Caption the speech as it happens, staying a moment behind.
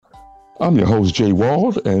I'm your host, Jay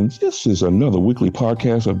Wald, and this is another weekly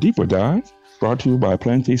podcast of Deeper Dive brought to you by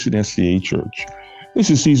Plantation SDA Church. This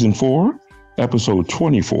is season 4, episode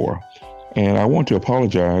 24, and I want to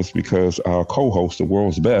apologize because our co-host, the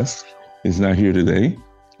world's best, is not here today.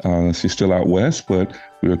 She's still out west, but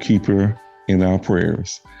we'll keep her in our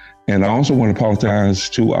prayers. And I also want to apologize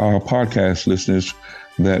to our podcast listeners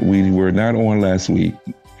that we were not on last week.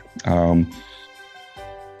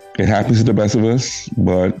 It happens to the best of us,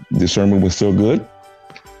 but the sermon was still good,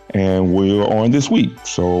 and we're on this week,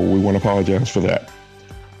 so we want to apologize for that.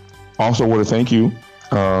 Also, want to thank you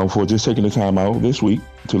for just taking the time out this week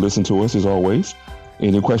to listen to us, as always.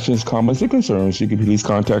 Any questions, comments, or concerns, you can please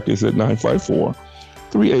contact us at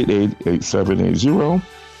 954-388-8780.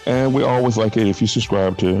 And we always like it if you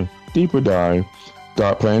subscribe to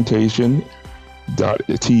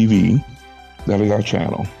deeperdive.plantation.tv. That is our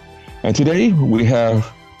channel. And today we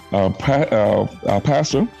have our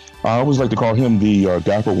pastor. I always like to call him the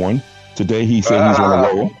dapper one. Today he said he's on a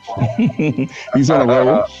roll. He's on a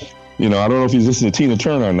roll. You know, I don't know if he's listening to Tina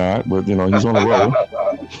Turner or not, but, you know, he's on a roll.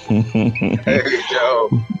 Hey, Joe.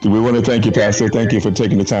 We want to thank you, Pastor. Thank you for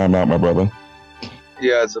taking the time out, my brother.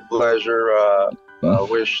 Yeah, it's a pleasure. I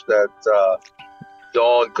wish that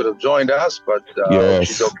Dawn could have joined us, but Yes.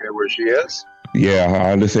 she's okay where she is. Yeah,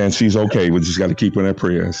 I understand she's okay. We just got to keep her in our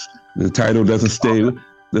prayers. The title doesn't stay.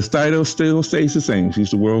 The title still stays the same.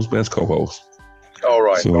 She's the world's best co-host. All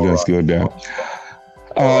right. So that's good.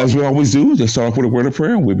 As we always do, let's start off with a word of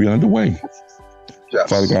prayer and we'll be underway. Yes.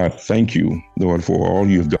 Father God, thank you, Lord, for all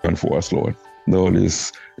you've done for us, Lord. Lord,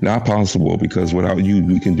 it's not possible because without you,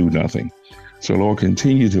 we can do nothing. So, Lord,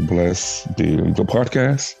 continue to bless the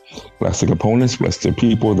podcast, bless the components, bless the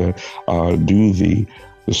people that do the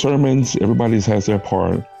sermons. Everybody has their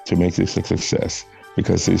part to make this a success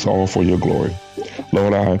because it's all for your glory.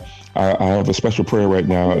 Lord, I have a special prayer right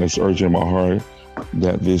now that's urgent in my heart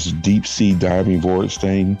that this deep sea diving voyage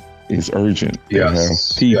thing is urgent.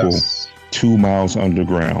 Yes. They have people 2 miles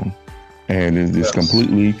underground and it is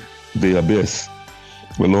completely the abyss.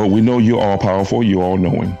 But Lord, we know you're all powerful, you're all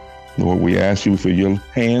knowing. Lord, we ask you for your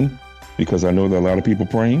hand because I know that a lot of people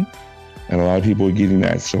praying and a lot of people are getting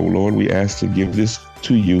that. So Lord, we ask to give this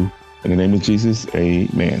to you in the name of Jesus.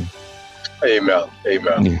 Amen. Amen.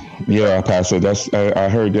 Amen. Yeah, Pastor. I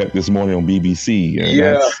heard that this morning on BBC.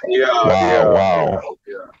 Wow.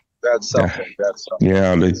 That's something.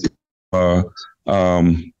 Yeah.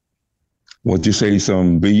 What'd you say?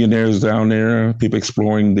 Some billionaires down there, people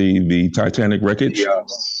exploring the Titanic wreckage.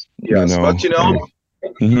 Yes. You know,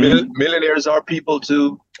 But millionaires are people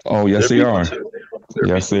too. Oh, yes, they are.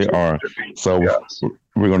 Yes, they are. So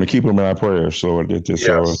we're going to keep them in our prayers so that this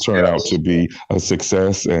turn out to be a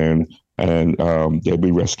success and they'll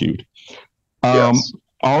be rescued. I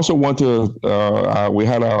also want to, we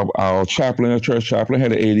had our chaplain, our church chaplain,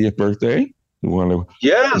 had an 80th birthday. We want to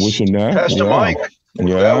wish him that. Pastor Mike.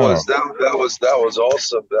 Yeah. That was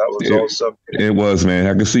awesome. Awesome. It was, man.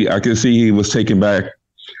 I could see he was taken back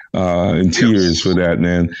in tears for that,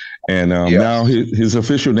 man. And now his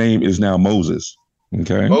official name is now Moses.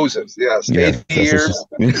 Okay. Moses, yes. 80 years,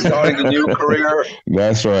 starting a new career.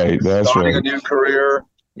 That's right. Starting a new career.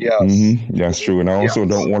 Yes. Mm-hmm. That's true. And I also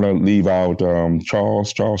don't want to leave out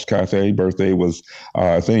Charles Cathay. Birthday was,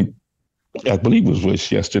 I believe it was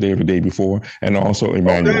yesterday or the day before, and also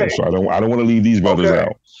Emmanuel. Okay. So I don't want to leave these brothers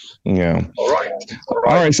out. Yeah. All right. All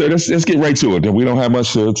right. So let's get right to it. We don't have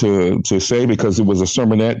much to say because it was a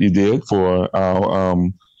sermonette you did for our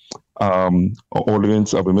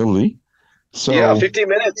ordinance of humility. So 15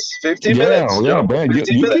 minutes. 15 minutes. Yeah, man. You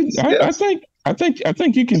minutes. I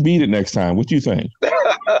think you can beat it next time. What do you think?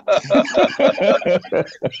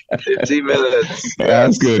 15 minutes.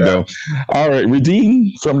 That's good, though. All right.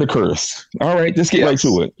 Redeemed from the curse. All right. Let's get right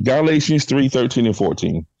to it. Galatians 3:13 and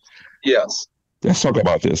 14. Yes. Let's talk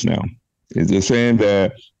about this now. It's saying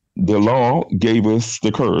that the law gave us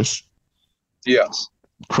the curse. Yes.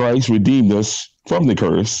 Christ redeemed us from the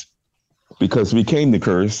curse because we became the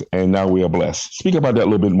curse and now we are blessed. Speak about that a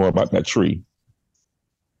little bit more about that tree.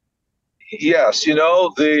 Yes,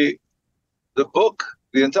 the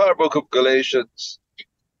entire book of Galatians,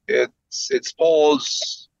 it's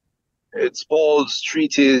Paul's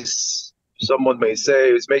treatise. Someone may say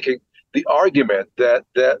is making the argument that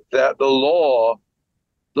the law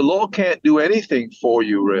can't do anything for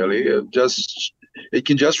you really. It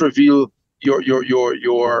can just reveal your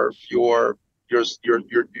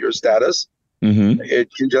status. Mm-hmm. It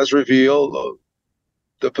can just reveal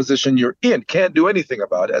the position you're in. Can't do anything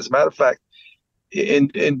about it. As a matter of fact,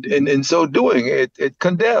 in so doing, it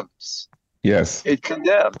condemns. Yes. It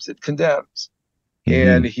condemns. Mm-hmm.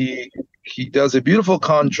 And he does a beautiful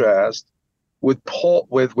contrast with Paul,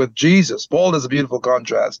 with Jesus. Paul does a beautiful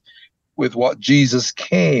contrast with what Jesus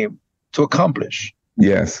came to accomplish.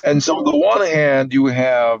 Yes. And so on the one hand, you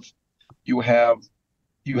have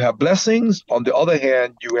blessings. On the other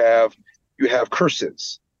hand, you have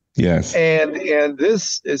curses. Yes. And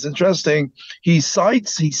this is interesting. He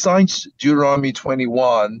cites Deuteronomy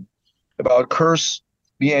 21 about curse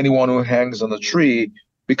be anyone who hangs on a tree,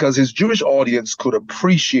 because his Jewish audience could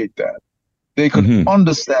appreciate that. They could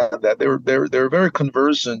understand that. They're very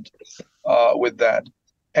conversant with that.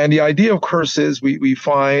 And the idea of curses, we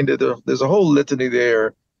find that there's a whole litany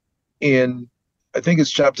there in, I think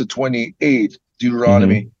it's chapter 28,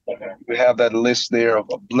 Deuteronomy. We have that list there of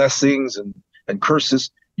blessings and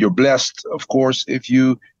curses. You're blessed, of course, if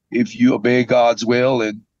you obey God's will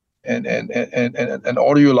and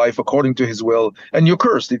order your life according to His will, and you're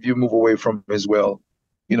cursed if you move away from His will.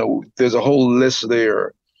 You know, there's a whole list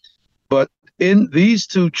there. But in these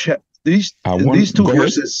two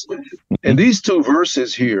verses, in these two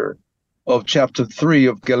verses here of chapter 3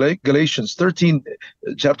 of Galatians 13,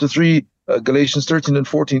 chapter 3, Galatians 13 and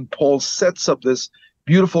 14, Paul sets up this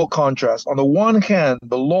beautiful contrast. On the one hand,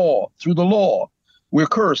 through the law, we're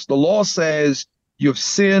cursed. The law says you've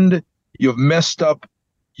sinned, you've messed up,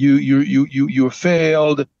 you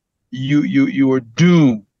failed, you are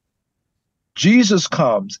doomed. Jesus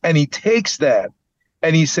comes and he takes that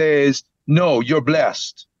and he says, no, you're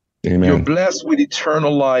blessed. Amen. You're blessed with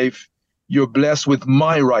eternal life. You're blessed with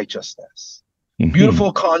my righteousness.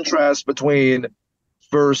 Beautiful contrast between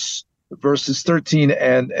verses 13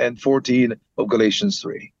 and 14 of Galatians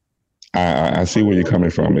 3. I see where you're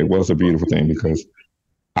coming from. It was a beautiful thing, because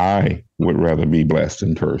I would rather be blessed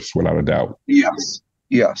than cursed, without a doubt. Yes.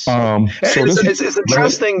 So it's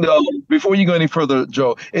interesting, though, before you go any further,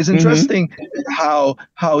 Joe, it's interesting how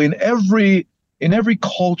in every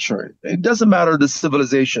culture, it doesn't matter the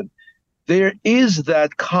civilization, there is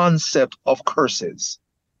that concept of curses.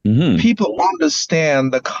 People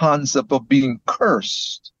understand the concept of being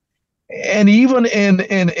cursed. And even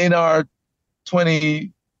in our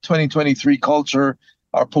 2023 culture,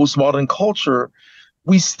 our postmodern culture,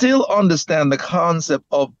 we still understand the concept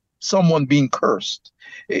of someone being cursed.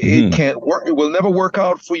 It can't work. It will never work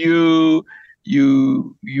out for you.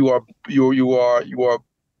 You are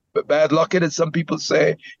bad luck, as some people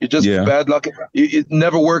say. You're just bad luck. It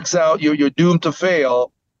never works out. You're doomed to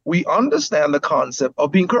fail. We understand the concept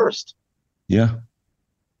of being cursed. Yeah.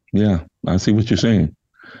 I see what you're saying.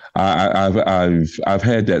 I've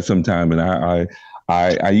had that sometime, and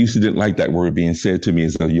I used to didn't like that word being said to me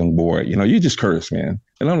as a young boy. You know, you just curse, man.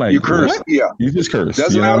 And I'm like, you curse, what? You just curse.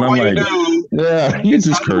 Doesn't matter what you do. Yeah, you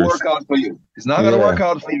just curse. Work out for you. It's not going to work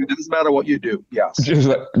out for you. It doesn't matter what you do. Yes. Just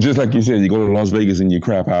like you said, you go to Las Vegas and you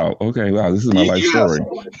crap out. Okay, wow, this is my life story.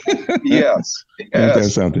 Yes. Ain't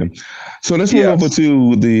that something? So let's move over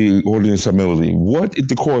to the ordinance of humility. What is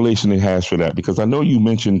the correlation it has for that? Because I know you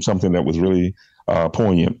mentioned something that was really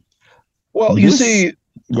poignant. Well, you see.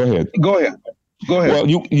 Go ahead. Well,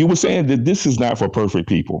 you were saying that this is not for perfect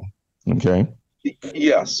people. Okay.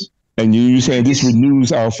 Yes. And you're saying this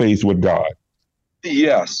renews our faith with God.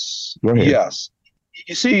 Yes. Go ahead. Yes.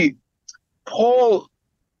 You see, Paul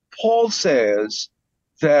says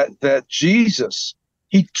that Jesus,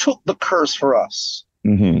 he took the curse for us.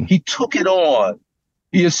 He took it on.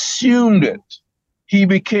 He assumed it. He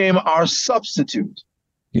became our substitute.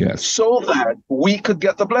 Yes. So that we could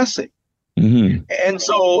get the blessing. And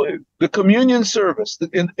so the communion service,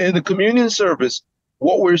 in the communion service,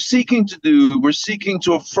 what we're seeking to do, we're seeking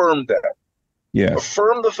to affirm that. Yes.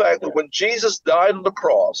 Affirm the fact that when Jesus died on the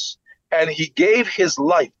cross and he gave his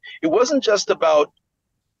life, it wasn't just about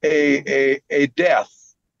a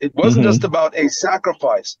death. It wasn't just about a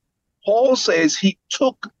sacrifice. Paul says he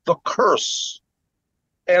took the curse.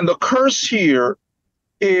 And the curse here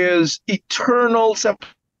is eternal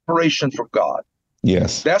separation from God.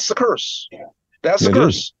 Yes. That's the curse. That's the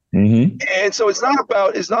curse. And so it's not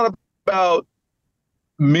about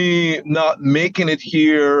me not making it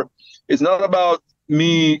here. It's not about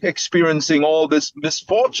me experiencing all this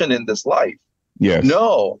misfortune in this life. Yes.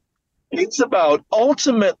 No. It's about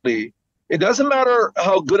ultimately, it doesn't matter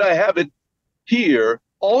how good I have it here.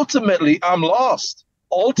 Ultimately, I'm lost.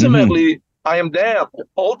 Ultimately, I am damned.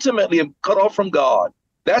 Ultimately, I'm cut off from God.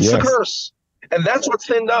 That's the curse. And that's what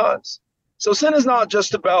sin does. So sin is not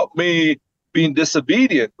just about me being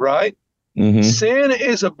disobedient, right? Sin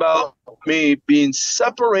is about me being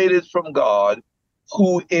separated from God,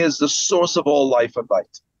 who is the source of all life and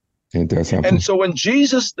light. Ain't that something? And so when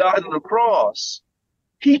Jesus died on the cross,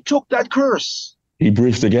 he took that curse. He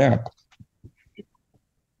bridged the gap.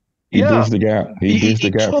 He Yeah, bridged the gap. He bridged the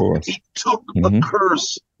gap for us. he took the Hmm.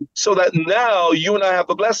 curse so that now you and I have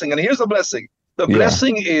the blessing. And here's the blessing. The Yeah.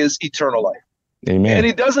 blessing is eternal life. And Amen.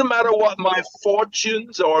 it doesn't matter what my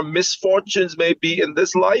fortunes or misfortunes may be in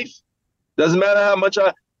this life. Doesn't matter how much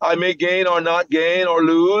I may gain or not gain or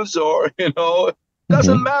lose or,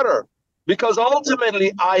 doesn't Hmm. matter. Because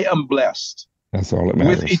ultimately I am blessed That's all that with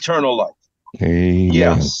matters. eternal life. Amen.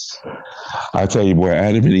 Yes. I tell you, boy,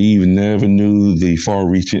 Adam and Eve never knew the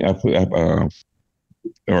far-reaching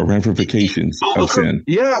ramifications of sin.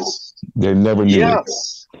 Yes. They never knew it.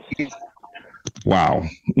 Yes. Wow.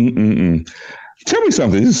 Mm-mm-mm. Tell me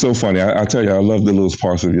something. This is so funny. I tell you, I love the little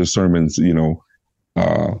parts of your sermons.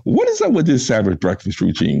 What is up with this Sabbath breakfast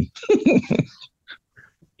routine?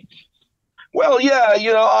 Well, yeah,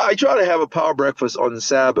 I try to have a power breakfast on the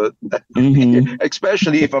Sabbath, Mm-hmm.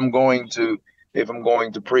 especially if I'm going to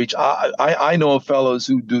preach. I know of fellows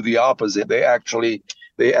who do the opposite. They actually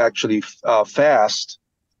fast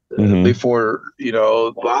Mm-hmm. before,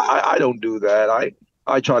 but I don't do that.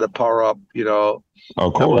 I try to power up, Of have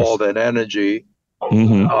all course. that energy.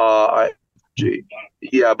 Mm-hmm.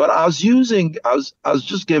 Yeah, but I was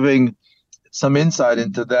just giving some insight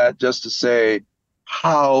into that just to say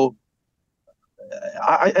how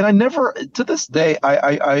I never to this day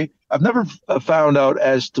I've never found out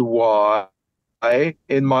as to why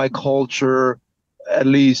in my culture, at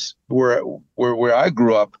least where I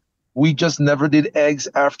grew up, we just never did eggs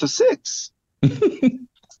after 6.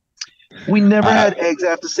 We never I, had eggs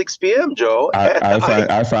after 6 p.m., Joe. I And I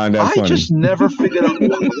find I find that I funny. just never figured out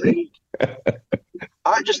why.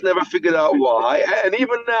 I just never figured out why. And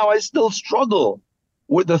even now, I still struggle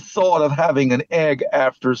with the thought of having an egg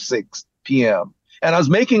after 6 p.m. And I was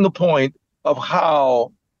making the point of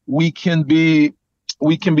how we can be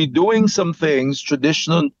doing some things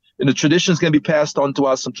traditional, and the traditions can be passed on to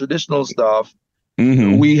us, some traditional stuff.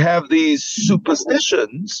 Mm-hmm. We have these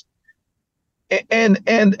superstitions, and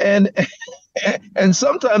and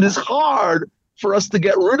sometimes it's hard for us to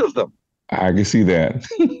get rid of them. I can see that.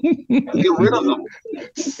 Get rid of them.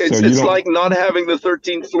 So It's you it's don't. like not having the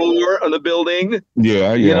 13th floor on the building.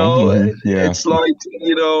 Yeah, You yeah, know, yeah. it's like,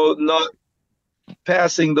 not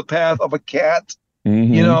passing the path of a cat,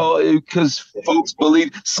 Mm-hmm. because folks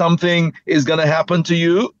believe something is going to happen to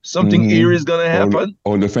you, something Mm-hmm. eerie is going to Or happen.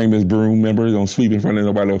 or the famous broom, remember? Don't sweep in front of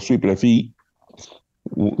nobody. Don't sweep their feet.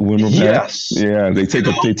 Remember that? Yes. Yeah, they take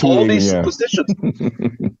up their All twig and these yeah. superstitions.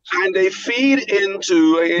 And they feed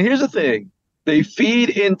into, and here's the thing, they feed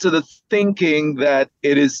into the thinking that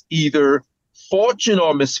it is either fortune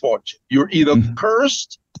or misfortune. You're either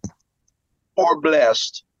cursed or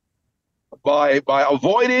blessed. By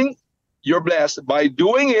avoiding, you're blessed. By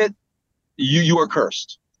doing it, you are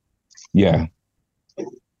cursed. Yeah,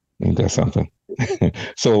 ain't that something?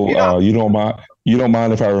 So Yeah. you don't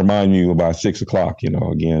mind if I remind you about 6 o'clock,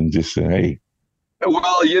 again, just hey.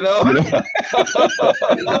 Well, You know,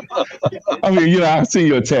 I mean, I see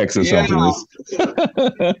your text or yeah, something.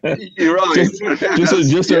 you're right.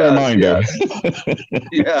 Just just a Yes, reminder.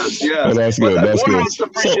 yes, yes, But yes. that's But good. I That's want good. us to So,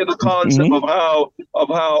 appreciate the concept mm-hmm, of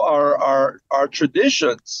how our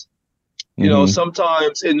traditions, mm-hmm,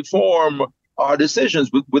 sometimes inform our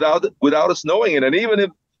decisions without us knowing it. And even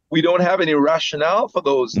if we don't have any rationale for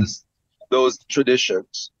those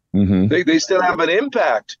traditions, mm-hmm. they still have an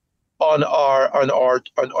impact on our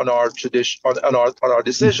tradition, on our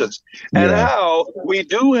decisions. And Yeah, how we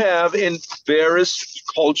do have in various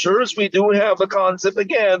cultures, we do have the concept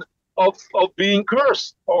again of being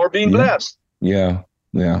cursed or being yeah, blessed. yeah,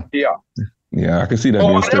 yeah, Yeah. yeah. I can see that But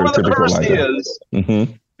being whatever the stereotypical curse like that. is,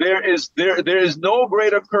 Mm-hmm. there is no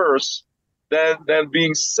greater curse than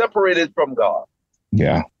being separated from God.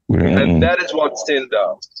 Yeah. And Mm-mm. that is what sin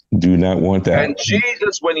does. Do not want that. And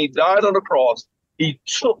Jesus, when he died on the cross, he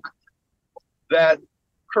took that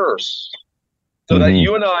curse so that Mm-hmm.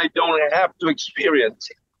 you and I don't have to experience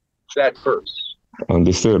that curse.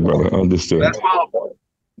 Understood, brother. Understood. That's powerful.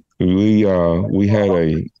 We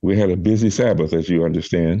had a busy Sabbath, as you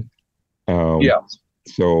understand. Um, Yeah.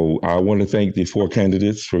 so I want to thank the 4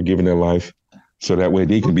 candidates for giving their life, so that way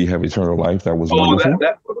they can have eternal life. That was Oh, that wonderful.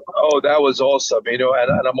 that that was awesome. And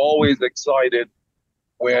I'm always excited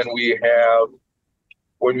when we have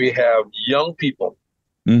young people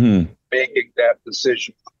Mm-hmm. making that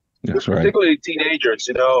decision, That's right. particularly teenagers.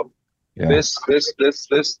 Yeah, This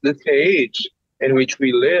age in which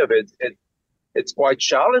we live, it's quite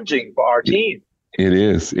challenging for our teens. it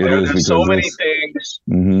is. It is There's so because many it's. things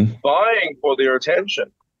Mm-hmm. vying for their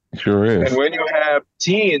attention. Sure And is. when you have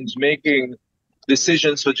teens making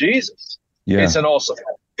decisions for Jesus, Yeah, it's an awesome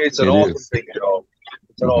it is. thing, Joe.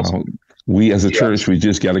 It's an awesome Wow. thing. We as a Yes. church, we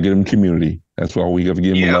just got to get them community. That's all we got to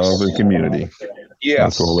give them, Yes. love and community. Yes.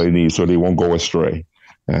 That's all they need, so they won't go astray.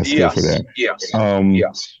 That's good for that. Yes.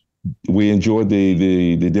 Yes. We enjoyed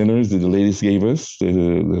the dinners that the ladies gave us,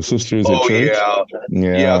 the sisters at church.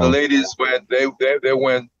 Yeah. The ladies went. They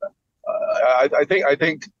went. I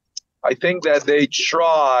think that they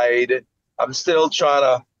tried. I'm still trying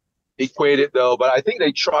to equate it though, but I think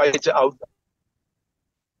they tried to out.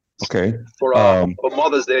 Okay. For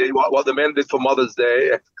Mother's Day, what the men did for Mother's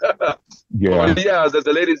Day. Yeah.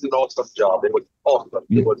 The ladies did an awesome job. They were awesome.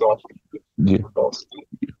 It was awesome. Yeah. It was awesome.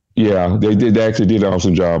 Yeah, they actually did an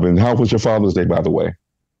awesome job. And how was your Father's Day, by the way?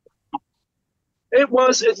 It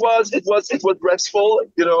was restful.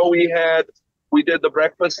 You know, we did the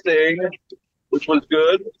breakfast thing, which was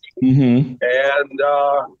good. Mm-hmm. And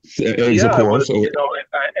eggs, of course. You know,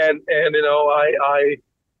 and you know,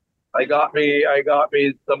 I got me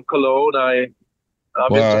some cologne.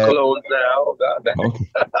 I'm into cologne now.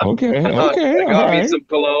 Okay. I got me some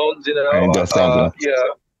colognes, you know. And that's something.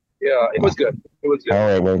 Yeah, it was good. It was good. All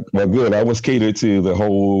right, well, good. I was catered to the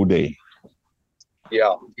whole day.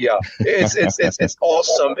 Yeah. It's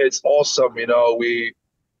awesome. It's awesome. You know, we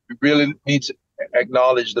really need to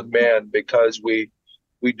acknowledge the men, because we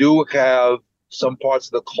do have some parts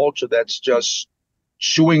of the culture that's just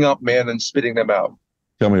chewing up men and spitting them out.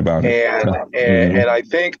 Tell me about it. And I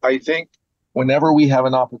think whenever we have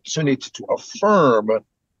an opportunity to affirm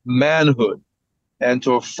manhood and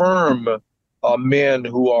to affirm men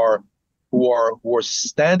who are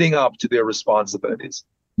standing up to their responsibilities,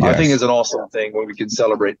 yes. I think it's an awesome thing when we can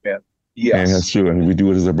celebrate men. Yes. And that's true. And we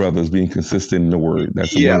do it as a brothers, being consistent in the word.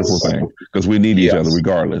 That's a wonderful thing, because we need each other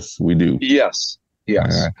regardless. We do. Yes.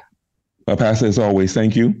 Pastor, as always,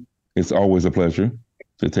 thank you. It's always a pleasure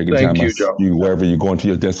to take the time to you wherever you're going to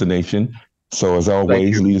your destination. So as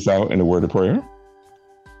always, lead us out in a word of prayer.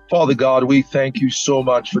 Father God, we thank you so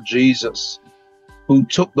much for Jesus, who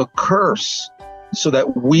took the curse so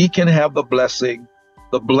that we can have the blessing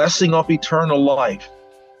of eternal life,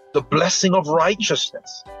 the blessing of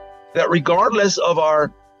righteousness, that regardless of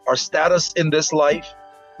our status in this life,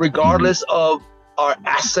 regardless of our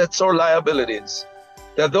assets or liabilities,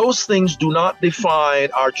 that those things do not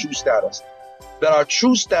define our true status, that our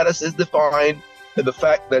true status is defined in the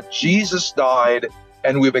fact that Jesus died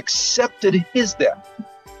and we've accepted his death.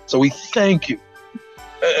 So we thank you.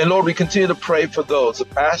 And Lord, we continue to pray for those who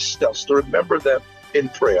asked us to remember them in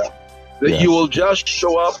prayer, that you will just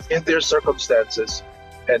show up in their circumstances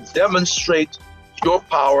and demonstrate your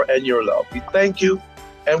power and your love. We thank you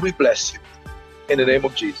and we bless you. In the name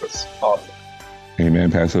of Jesus. Amen.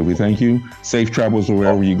 Amen, Pastor. We thank you. Safe travels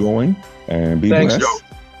wherever you're going, and be blessed. Joe.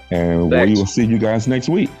 And we will see you guys next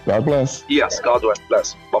week. God bless. Yes, God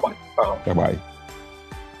bless. Bye-bye. Bye-bye.